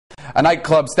A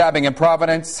nightclub stabbing in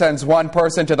Providence sends one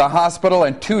person to the hospital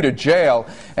and two to jail.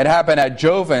 It happened at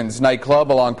Providence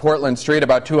Nightclub along Portland Street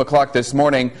about 2 o'clock this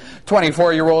morning.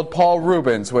 24-year-old Paul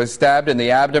Rubens was stabbed in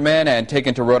the abdomen and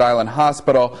taken to Rhode Island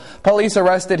Hospital. Police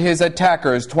arrested his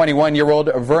attackers,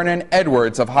 21-year-old Vernon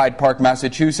Edwards of Hyde Park,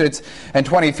 Massachusetts, and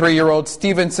 23-year-old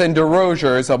Stevenson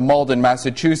DeRogers of Malden,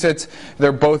 Massachusetts.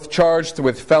 They're both charged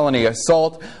with felony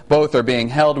assault. Both are being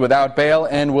held without bail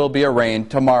and will be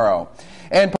arraigned tomorrow.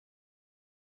 And